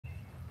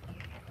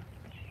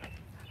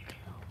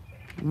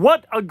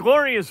What a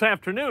glorious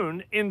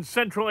afternoon in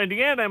central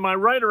Indiana. Am I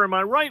right or am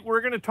I right?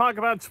 We're going to talk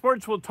about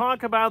sports. We'll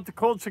talk about the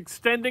Colts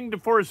extending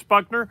DeForest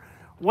Buckner.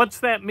 What's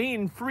that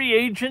mean? Free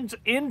agents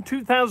in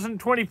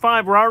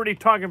 2025. We're already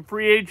talking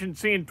free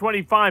agency in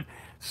 25.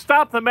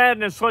 Stop the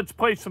madness. Let's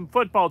play some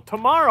football.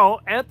 Tomorrow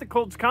at the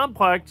Colts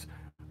complex,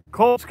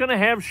 Colts going to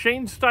have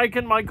Shane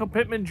Steichen, Michael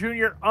Pittman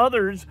Jr.,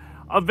 others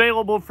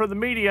available for the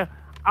media.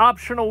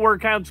 Optional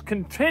workouts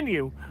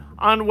continue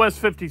on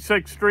West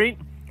 56th Street.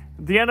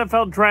 The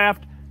NFL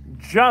draft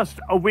just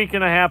a week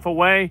and a half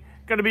away.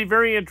 Going to be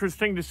very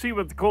interesting to see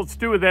what the Colts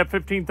do with that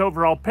 15th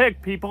overall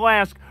pick. People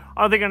ask,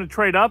 are they going to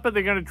trade up? Are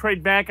they going to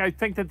trade back? I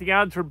think that the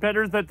odds are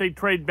better that they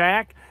trade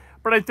back,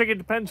 but I think it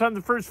depends on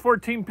the first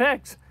 14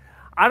 picks.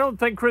 I don't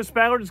think Chris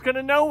Ballard is going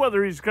to know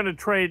whether he's going to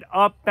trade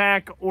up,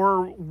 back,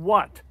 or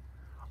what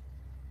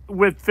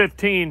with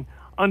 15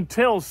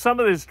 until some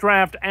of this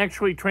draft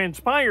actually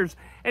transpires,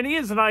 and he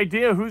has an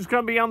idea who's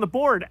going to be on the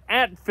board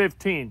at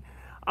 15.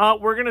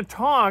 We're going to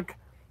talk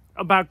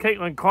about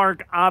Caitlin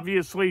Clark.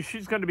 Obviously,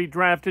 she's going to be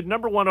drafted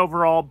number 1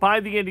 overall by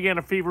the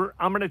Indiana Fever.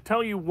 I'm going to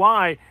tell you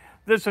why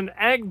this is an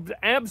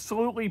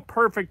absolutely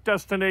perfect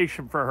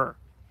destination for her.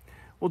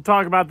 We'll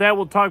talk about that.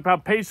 We'll talk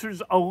about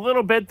Pacers a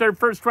little bit. Their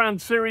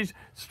first-round series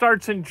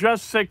starts in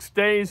just 6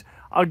 days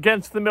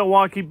against the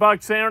Milwaukee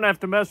Bucks. They don't have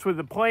to mess with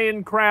the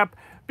play-in crap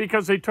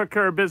because they took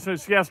care of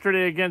business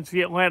yesterday against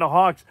the Atlanta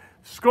Hawks,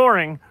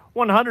 scoring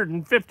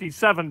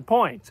 157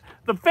 points.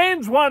 The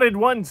fans wanted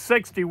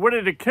 160. Would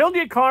it have killed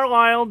you,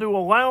 Carlisle, to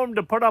allow him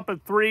to put up a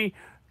 3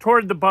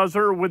 toward the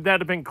buzzer, or would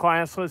that have been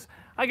classless?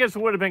 I guess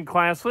it would have been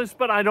classless,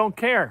 but I don't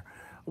care.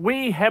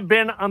 We have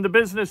been on the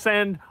business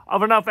end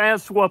of enough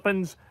ass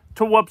whoopings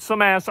to whoop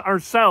some ass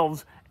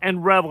ourselves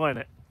and revel in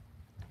it.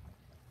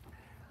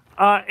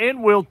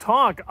 And we'll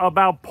talk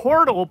about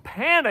portal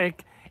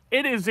panic.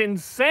 It is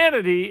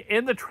insanity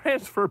in the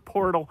transfer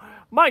portal.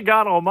 My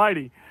God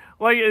almighty.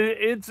 Like,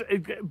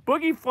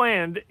 Boogie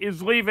Fland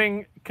is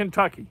leaving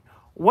Kentucky.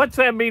 What's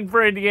that mean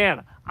for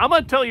Indiana? I'm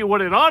going to tell you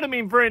what it ought to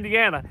mean for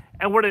Indiana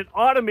and what it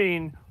ought to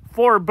mean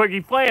for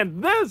Boogie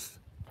Fland. This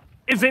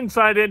is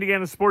Inside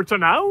Indiana Sports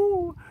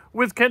Now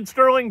with Ken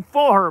Sterling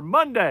for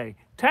Monday,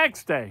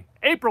 Tax Day,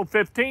 April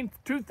 15th,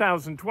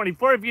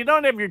 2024. If you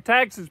don't have your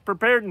taxes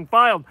prepared and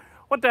filed,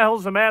 what the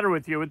hell's the matter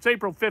with you? It's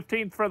April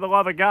 15th, for the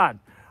love of God.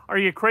 Are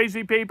you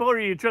crazy people, or are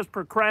you just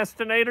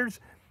procrastinators?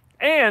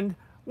 And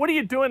what are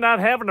you doing not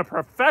having a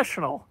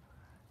professional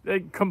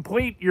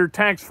complete your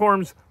tax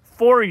forms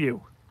for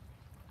you?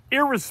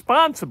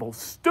 Irresponsible,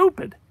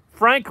 stupid,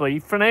 frankly,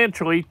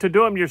 financially, to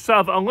do them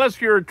yourself,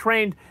 unless you're a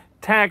trained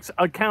tax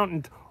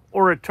accountant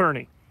or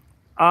attorney.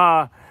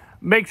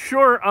 Make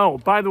sure, oh,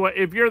 by the way,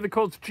 if you're the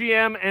Colts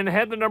GM and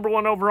had the number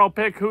 1 overall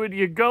pick, who do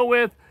you go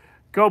with?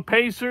 Go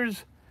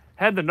Pacers.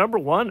 Had the number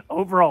 1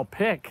 overall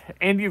pick,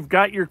 and you've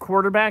got your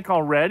quarterback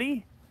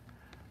already?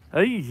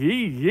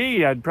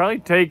 I'd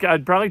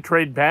probably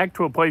trade back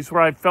to a place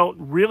where I felt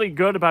really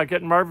good about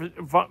getting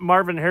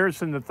Marvin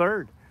Harrison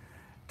III.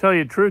 Tell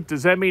you the truth,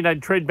 does that mean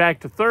I'd trade back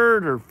to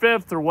 3rd or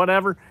 5th or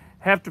whatever?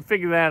 Have to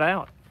figure that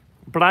out.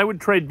 But I would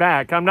trade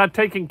back. I'm not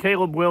taking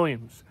Caleb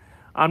Williams.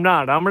 I'm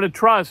not. I'm going to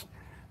trust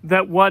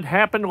that what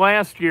happened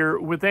last year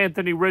with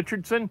Anthony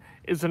Richardson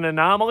is an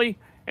anomaly,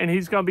 and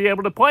he's going to be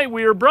able to play.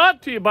 We are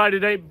brought to you by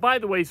today. By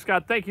the way,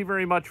 Scott, thank you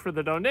very much for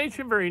the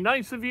donation. Very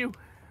nice of you.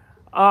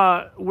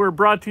 We're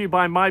brought to you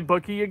by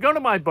MyBookie. You go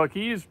to MyBookie,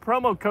 use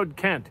promo code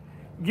Kent.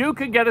 You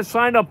can get a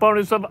sign-up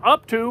bonus of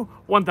up to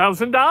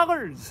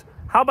 $1,000.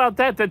 How about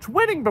that? That's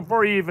winning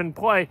before you even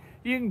play.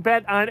 You can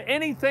bet on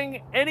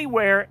anything,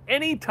 anywhere,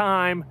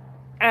 anytime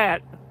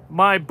at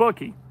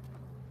MyBookie.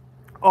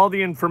 All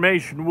the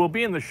information will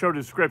be in the show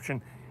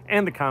description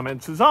and the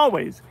comments. As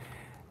always,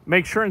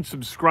 make sure and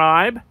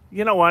subscribe.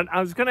 You know what?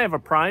 I was going to have a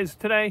prize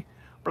today,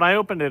 but I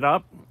opened it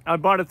up. I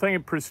bought a thing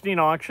at Pristine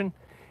Auction,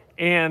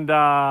 and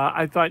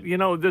I thought, you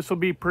know, this will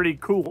be pretty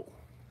cool.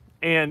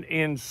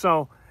 And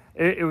so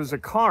it was a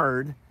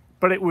card,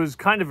 but it was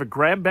kind of a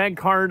grab bag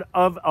card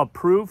of a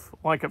proof,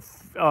 like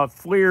a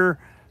Fleer,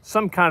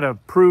 some kind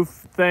of proof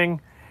thing.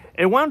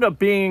 It wound up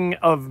being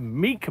of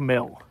Meek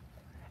Mill.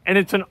 And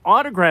it's an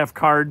autograph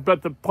card,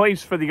 but the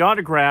place for the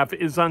autograph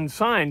is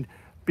unsigned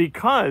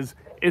because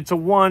it's a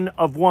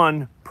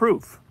 1-of-1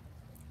 proof.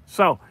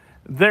 So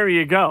there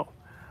you go.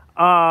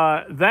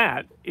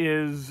 That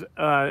is,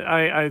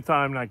 I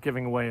thought I'm not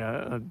giving away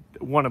a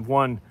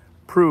 1-of-1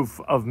 proof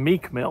of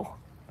Meek Mill.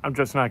 I'm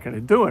just not going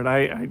to do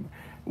it.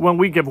 When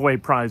we give away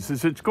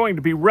prizes, it's going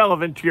to be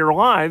relevant to your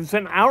lives,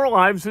 and our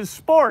lives is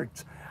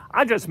sports.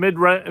 I just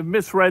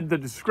misread the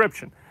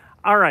description.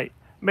 All right.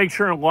 Make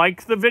sure and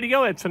like the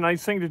video. It's a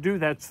nice thing to do.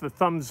 That's the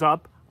thumbs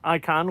up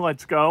icon.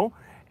 Let's go.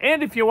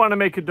 And if you want to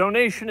make a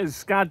donation, as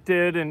Scott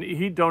did, and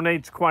he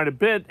donates quite a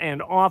bit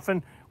and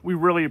often, we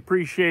really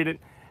appreciate it.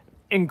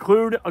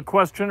 Include a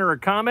question or a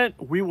comment.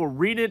 We will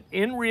read it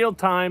in real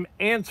time,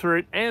 answer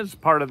it as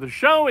part of the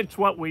show. It's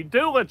what we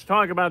do. Let's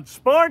talk about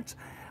sports.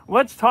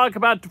 Let's talk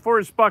about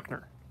DeForest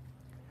Buckner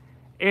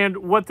and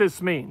what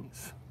this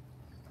means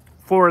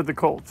for the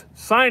Colts.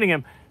 Signing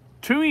him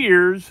 2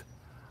 years,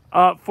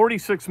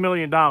 $46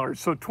 million.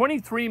 So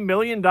 $23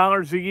 million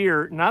a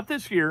year, not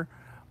this year,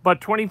 but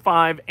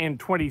 25 and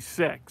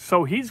 26.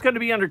 So he's going to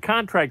be under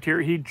contract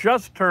here. He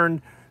just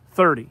turned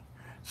 30.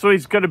 So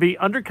he's going to be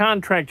under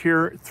contract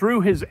here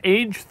through his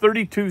age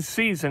 32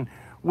 season,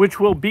 which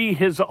will be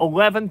his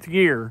 11th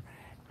year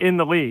in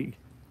the league.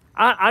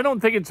 I don't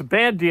think it's a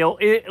bad deal.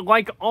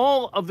 Like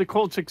all of the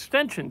Colts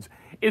extensions,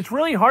 it's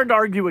really hard to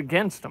argue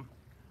against them,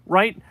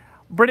 right?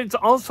 But it's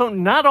also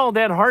not all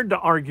that hard to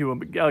argue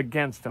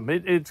against them.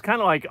 It's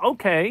kind of like,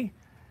 okay,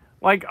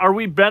 like, are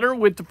we better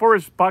with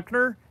DeForest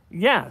Buckner?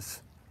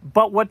 Yes.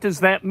 But what does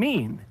that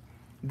mean?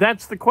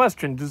 That's the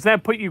question. Does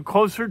that put you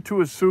closer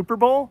to a Super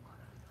Bowl?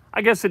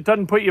 I guess it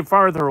doesn't put you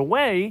farther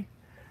away.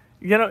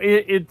 You know,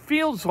 it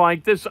feels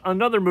like this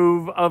another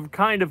move of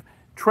kind of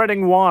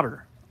treading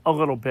water a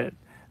little bit.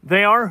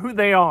 They are who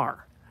they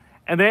are.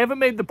 And they haven't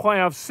made the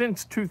playoffs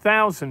since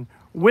 2000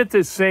 with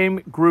this same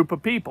group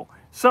of people.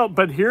 So,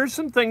 but here's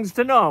some things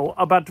to know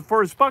about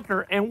DeForest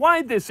Buckner and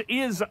why this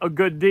is a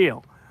good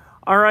deal.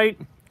 All right.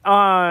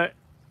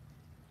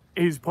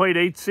 He's played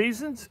 8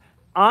 seasons.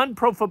 On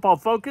Pro Football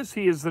Focus,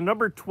 he is the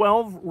number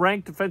 12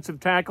 ranked defensive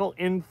tackle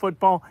in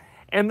football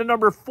and the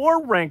number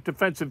 4 ranked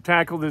defensive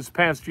tackle this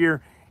past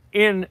year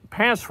in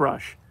pass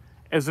rush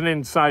as an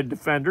inside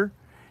defender.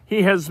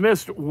 He has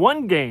missed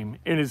 1 game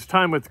in his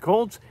time with the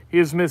Colts. He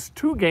has missed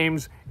 2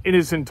 games in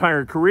his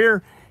entire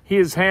career. He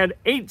has had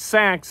 8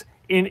 sacks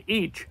in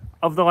each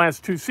of the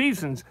last 2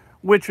 seasons,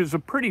 which is a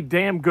pretty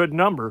damn good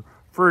number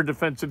for a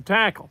defensive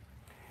tackle.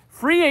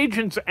 Free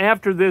agents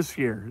after this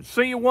year. So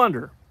you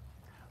wonder,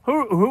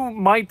 who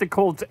might the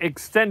Colts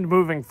extend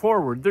moving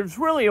forward? There's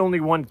really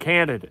only one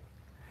candidate,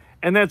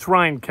 and that's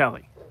Ryan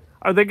Kelly.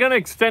 Are they going to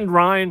extend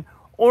Ryan,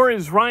 or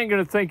is Ryan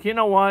going to think, you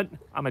know what,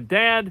 I'm a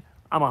dad,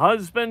 I'm a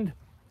husband,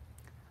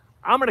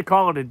 I'm going to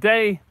call it a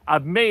day.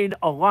 I've made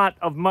a lot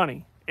of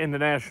money in the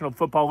National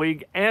Football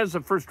League as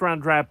a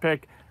first-round draft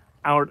pick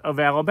out of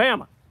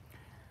Alabama.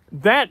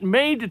 That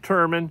may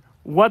determine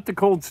what the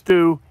Colts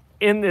do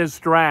in this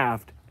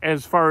draft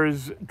as far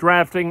as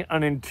drafting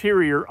an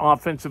interior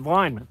offensive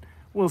lineman.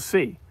 We'll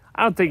see.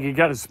 I don't think you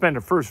got to spend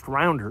a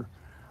first-rounder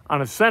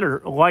on a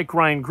center like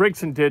Ryan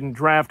Grigson did in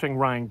drafting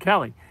Ryan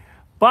Kelly.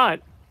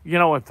 But, you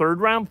know, a 3rd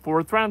round,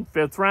 4th round,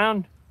 5th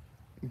round,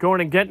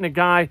 going and getting a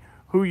guy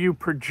who you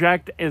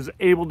project as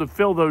able to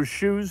fill those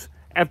shoes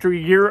after a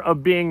year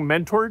of being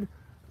mentored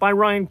by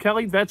Ryan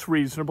Kelly, that's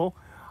reasonable.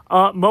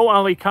 Mo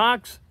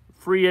Alley-Cox,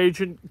 free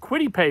agent.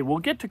 Kwity Paye, we'll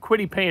get to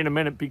Kwity Paye in a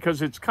minute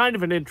because it's kind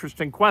of an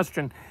interesting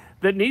question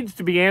that needs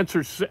to be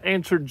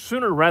answered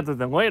sooner rather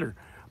than later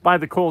by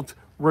the Colts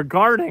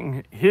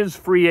regarding his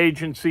free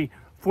agency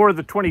for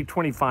the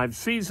 2025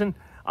 season.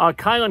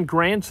 Kylan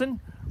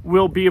Granson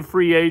will be a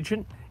free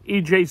agent.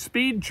 E.J.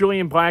 Speed,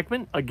 Julian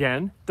Blackmon,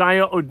 again.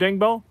 Daya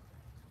Odingbo,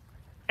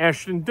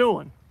 Ashton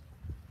Dulin.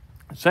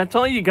 So that's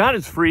all you got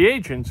is free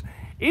agents.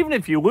 Even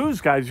if you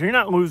lose guys, you're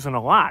not losing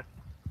a lot,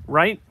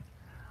 right?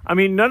 I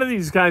mean, none of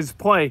these guys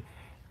play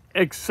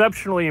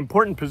exceptionally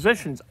important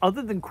positions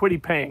other than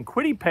Kwity Paye. And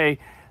Kwity Paye,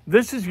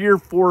 this is year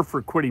 4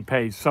 for Kwity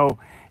Paye. So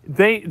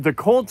the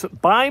Colts,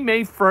 by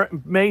May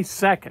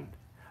 2nd,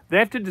 they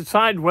have to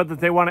decide whether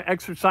they want to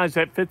exercise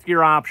that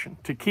 5th-year option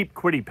to keep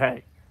Kwity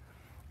Paye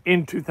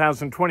in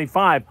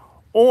 2025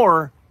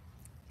 or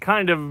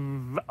kind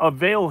of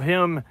avail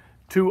him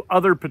to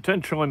other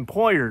potential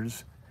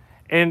employers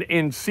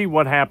and see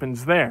what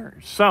happens there.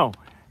 So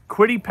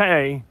Kwity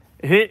Paye,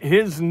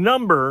 his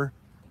number,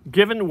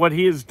 given what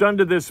he has done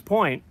to this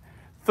point,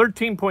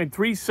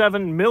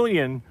 $13.37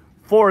 million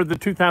for the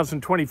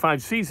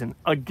 2025 season.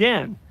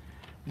 Again,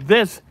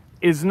 this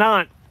is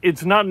not,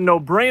 it's not a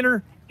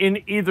no-brainer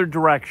in either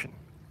direction.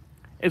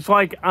 It's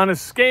like on a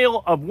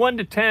scale of 1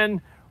 to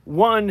 10,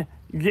 1,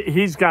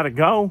 he's got to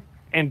go,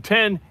 and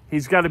 10,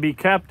 he's got to be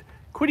kept.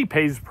 Kwity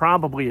Paye is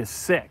probably a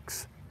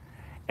 6.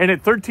 And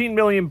at $13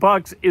 million,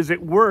 is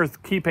it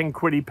worth keeping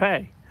Kwity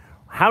Paye?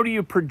 How do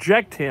you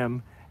project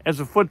him as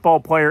a football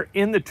player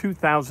in the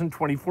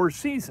 2024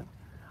 season?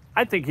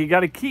 I think he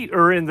got a key,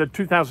 or in the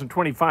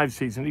 2025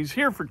 season. He's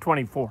here for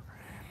 24.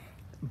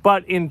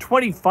 But in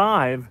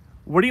 25,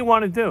 what do you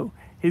want to do?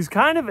 He's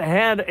kind of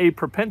had a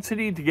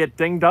propensity to get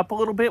dinged up a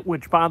little bit,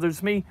 which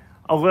bothers me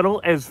a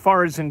little as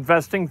far as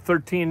investing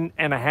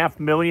 $13.5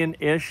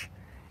 million-ish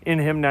in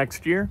him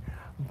next year.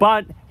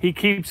 But he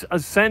keeps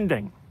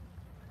ascending.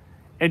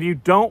 And you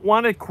don't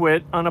want to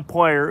quit on a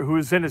player who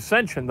is in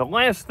ascension. The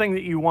last thing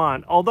that you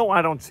want, although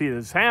I don't see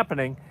this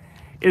happening,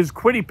 is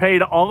Kwity Paye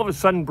to all of a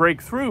sudden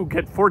break through,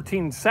 get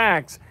 14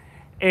 sacks,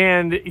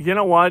 and you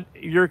know what?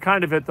 You're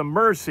kind of at the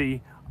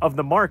mercy of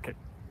the market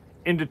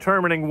in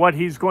determining what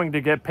he's going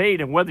to get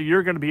paid and whether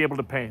you're going to be able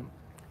to pay him.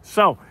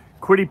 So,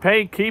 Kwity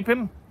Paye, keep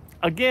him.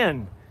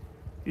 Again,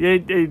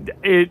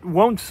 it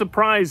won't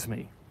surprise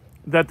me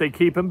that they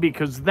keep him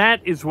because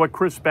that is what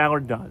Chris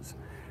Ballard does.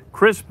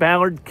 Chris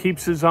Ballard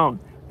keeps his own.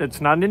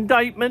 That's not an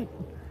indictment.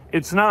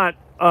 It's not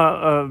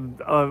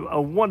a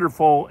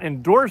wonderful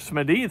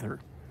endorsement either,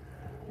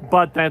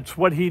 but that's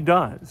what he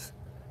does.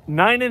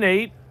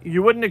 9-8,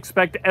 you wouldn't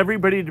expect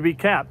everybody to be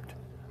kept,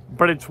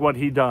 but it's what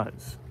he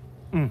does.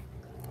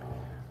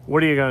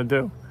 What are you going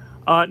to do?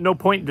 No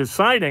point in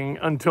deciding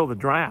until the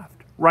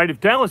draft, right? If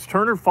Dallas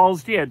Turner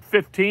falls to you at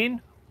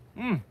 15,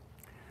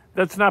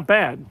 that's not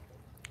bad.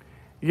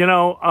 You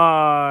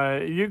know,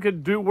 you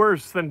could do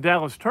worse than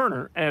Dallas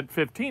Turner at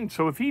 15.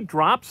 So if he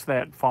drops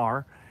that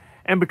far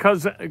and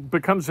becomes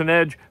an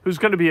edge who's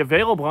going to be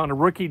available on a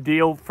rookie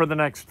deal for the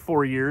next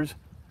 4 years,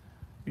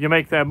 you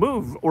make that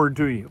move, or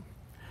do you?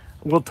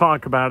 We'll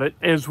talk about it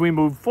as we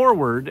move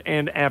forward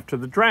and after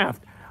the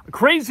draft.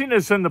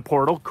 Craziness in the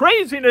portal.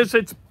 Craziness.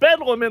 It's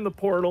bedlam in the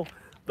portal.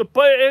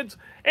 It's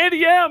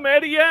Eddie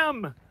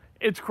M.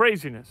 It's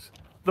craziness.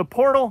 The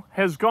portal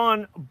has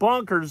gone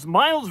bonkers.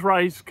 Miles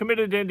Rice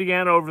committed to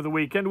Indiana over the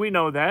weekend. We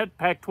know that.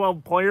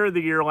 Pac-12 Player of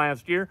the Year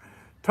last year.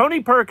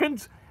 Tony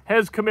Perkins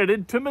has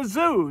committed to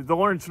Mizzou, the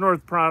Lawrence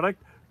North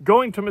product,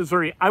 going to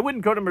Missouri. I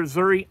wouldn't go to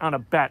Missouri on a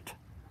bet.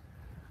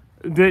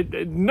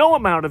 No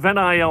amount of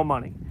NIL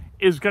money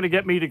is going to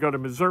get me to go to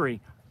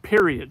Missouri,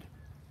 period.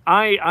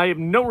 I have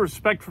no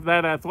respect for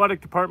that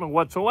athletic department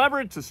whatsoever.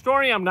 It's a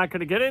story. I'm not going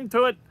to get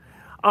into it.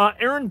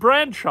 Aaron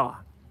Bradshaw,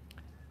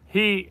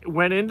 he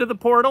went into the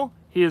portal.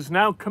 He is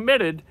now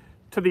committed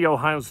to the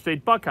Ohio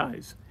State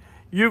Buckeyes.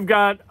 You've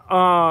got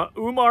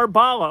Umar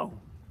Ballo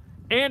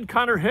and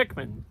Connor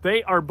Hickman.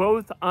 They are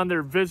both on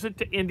their visit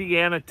to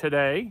Indiana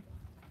today.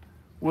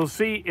 We'll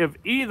see if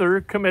either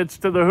commits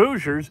to the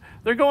Hoosiers.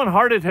 They're going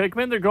hard at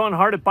Hickman. They're going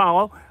hard at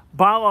Ballo.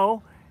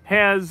 Ballo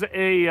has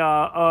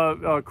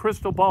a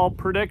crystal ball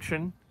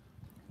prediction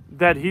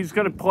that he's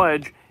going to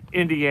pledge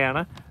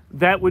Indiana.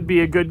 That would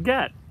be a good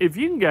get. If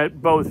you can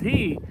get both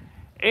he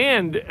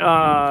and,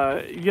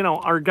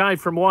 our guy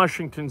from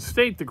Washington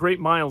State, the great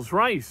Miles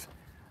Rice,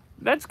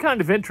 that's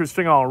kind of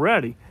interesting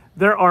already.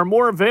 There are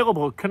more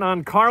available.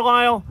 Kanan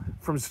Carlisle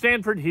from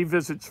Stanford, he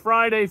visits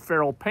Friday.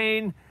 Farrell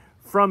Payne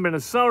from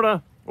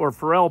Minnesota, or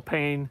Farrell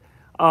Payne.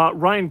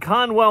 Ryan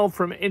Conwell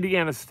from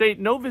Indiana State,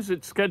 no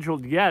visit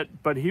scheduled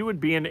yet, but he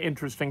would be an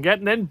interesting get.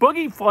 And then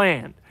Boogie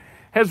Fland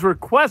has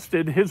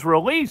requested his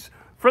release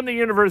from the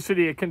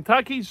University of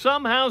Kentucky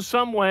somehow,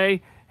 some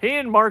way. He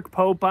and Mark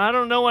Pope, I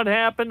don't know what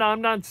happened.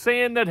 I'm not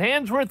saying that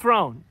hands were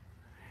thrown.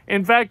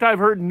 In fact, I've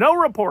heard no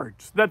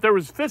reports that there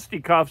was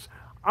fisticuffs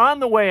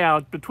on the way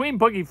out between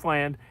Boogie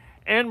Fland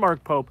and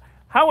Mark Pope.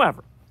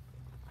 However,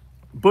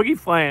 Boogie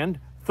Fland,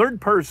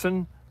 third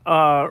person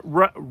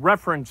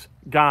reference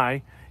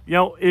guy,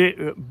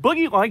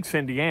 Boogie likes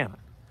Indiana.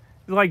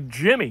 He's like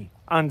Jimmy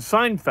on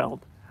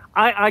Seinfeld.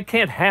 I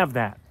can't have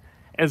that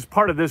as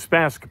part of this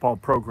basketball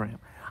program.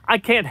 I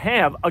can't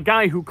have a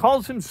guy who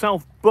calls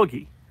himself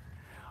Boogie.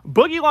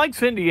 Boogie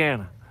likes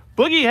Indiana.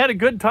 Boogie had a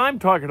good time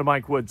talking to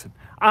Mike Woodson.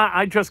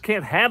 I just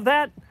can't have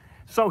that.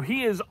 So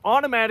he is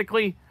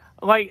automatically,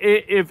 like,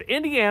 if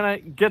Indiana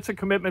gets a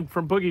commitment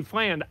from Boogie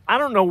Fland, I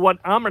don't know what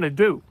I'm going to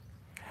do.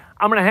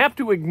 I'm going to have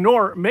to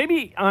ignore,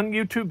 maybe on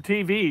YouTube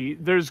TV,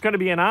 there's going to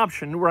be an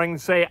option where I can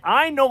say,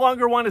 I no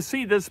longer want to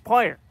see this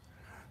player.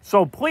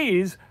 So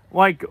please,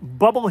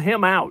 bubble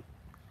him out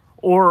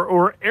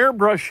or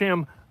airbrush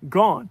him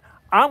gone.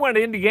 I want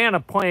Indiana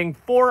playing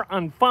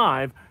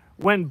 4-on-5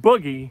 when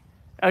Boogie,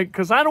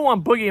 because I don't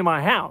want Boogie in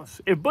my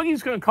house. If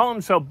Boogie's going to call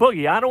himself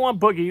Boogie, I don't want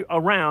Boogie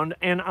around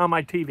and on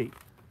my TV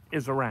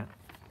is around.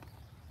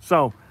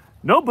 So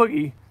no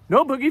Boogie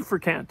for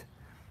Kent.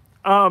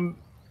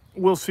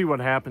 We'll see what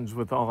happens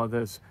with all of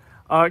this.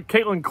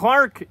 Caitlin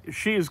Clark,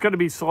 she is going to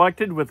be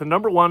selected with the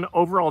 #1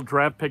 overall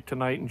draft pick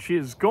tonight, and she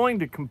is going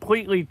to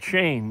completely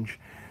change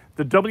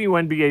the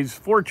WNBA's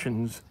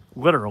fortunes,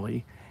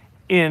 literally,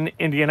 in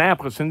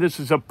Indianapolis. And this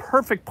is a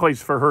perfect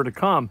place for her to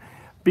come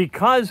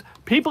because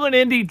people in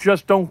Indy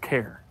just don't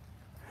care.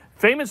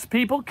 Famous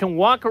people can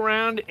walk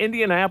around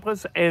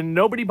Indianapolis and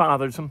nobody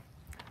bothers them.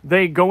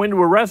 They go into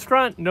a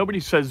restaurant, nobody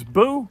says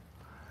boo.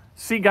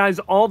 See guys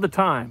all the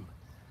time.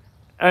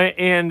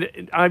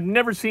 And I've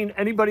never seen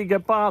anybody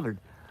get bothered.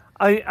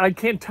 I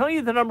can't tell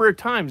you the number of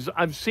times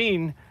I've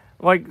seen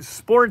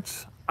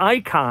sports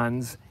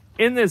icons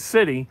in this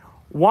city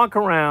walk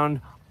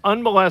around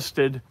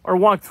unmolested or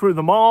walk through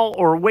the mall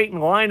or wait in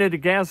line at a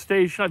gas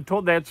station. I've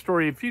told that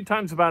story a few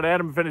times about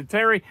Adam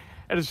Vinatieri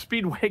at a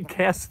Speedway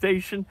gas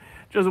station,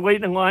 just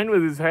waiting in line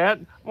with his hat.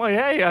 I'm like,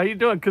 hey, how you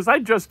doing? Because I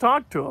just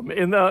talked to him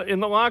in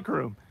the locker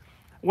room.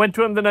 Went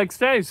to him the next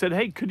day. Said,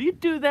 hey, could you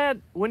do that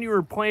when you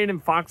were playing in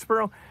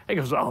Foxborough? He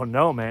goes, oh,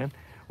 no, man.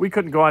 We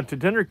couldn't go out to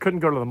dinner, couldn't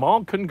go to the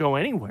mall, couldn't go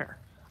anywhere.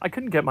 I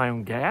couldn't get my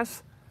own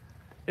gas.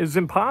 It was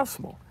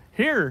impossible.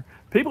 Here,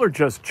 people are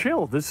just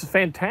chill. This is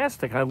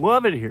fantastic. I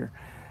love it here.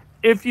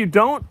 If you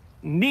don't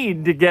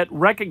need to get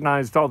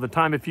recognized all the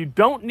time, if you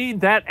don't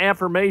need that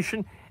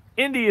affirmation,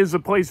 Indy is a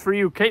place for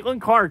you.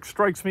 Caitlin Clark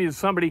strikes me as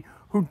somebody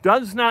who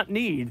does not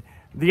need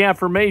the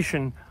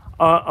affirmation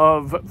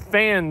of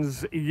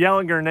fans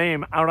yelling her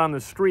name out on the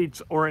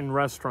streets or in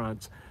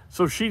restaurants.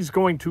 So she's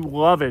going to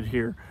love it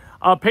here.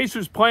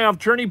 Pacers playoff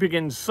journey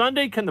begins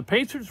Sunday. Can the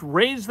Pacers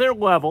raise their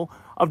level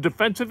of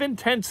defensive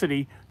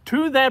intensity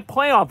to that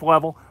playoff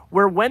level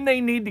where when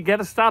they need to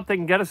get a stop, they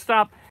can get a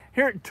stop?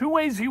 Here, two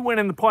ways you win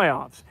in the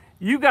playoffs.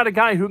 You got a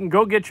guy who can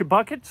go get you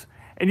buckets,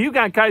 and you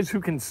got guys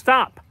who can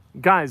stop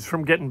guys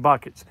from getting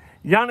buckets.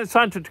 Giannis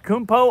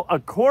Antetokounmpo,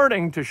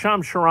 according to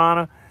Shams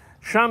Charania,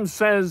 Shams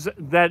says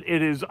that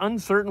it is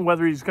uncertain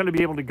whether he's going to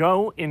be able to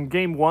go in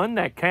Game 1.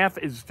 That calf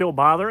is still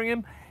bothering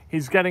him.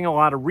 He's getting a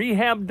lot of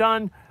rehab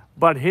done,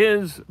 but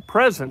his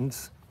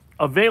presence,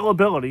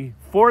 availability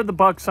for the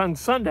Bucks on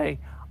Sunday,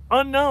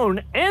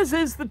 unknown, as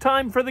is the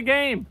time for the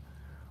game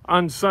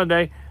on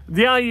Sunday.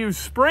 The IU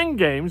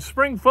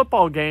spring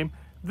football game,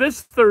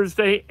 this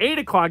Thursday, 8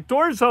 o'clock.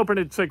 Doors open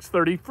at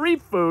 6:30. Free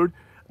food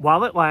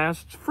while it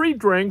lasts. Free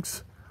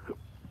drinks.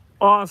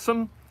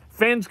 Awesome.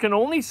 Fans can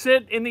only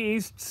sit in the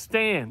east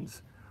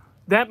stands.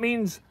 That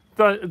means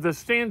the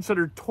stands that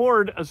are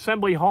toward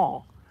Assembly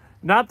Hall,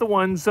 not the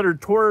ones that are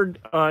toward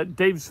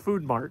Dave's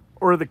Food Mart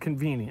or the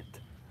Convenient,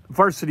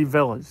 Varsity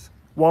Villas,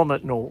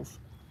 Walnut Knolls.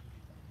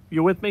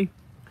 You with me?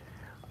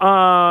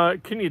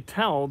 Can you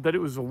tell that it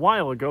was a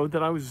while ago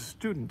that I was a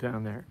student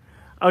down there?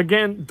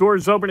 Again,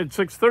 doors open at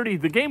 6:30.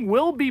 The game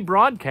will be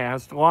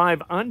broadcast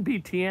live on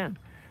BTN.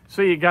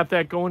 So you got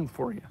that going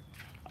for you.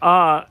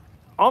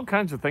 All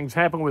kinds of things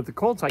happen with the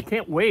Colts. I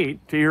can't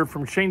wait to hear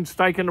from Shane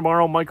Steichen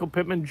tomorrow, Michael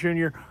Pittman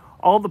Jr.,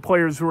 all the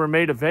players who are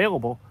made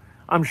available.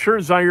 I'm sure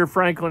Zaire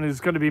Franklin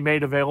is going to be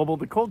made available.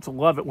 The Colts will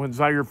love it when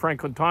Zaire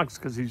Franklin talks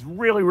because he's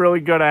really, really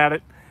good at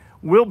it.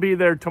 We'll be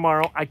there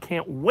tomorrow. I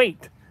can't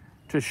wait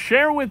to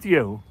share with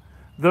you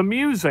the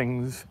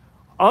musings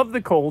of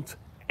the Colts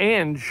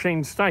and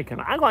Shane Steichen.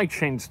 I like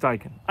Shane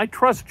Steichen. I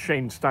trust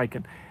Shane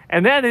Steichen.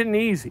 And that isn't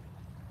easy.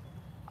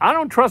 I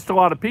don't trust a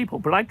lot of people,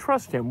 but I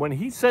trust him. When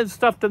he says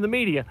stuff to the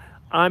media,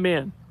 I'm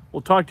in.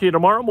 We'll talk to you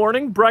tomorrow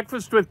morning.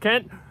 Breakfast with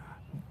Kent.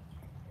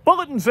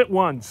 Bulletins at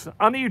once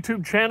on the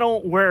YouTube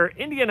channel where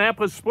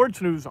Indianapolis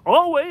sports news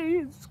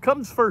always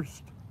comes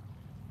first.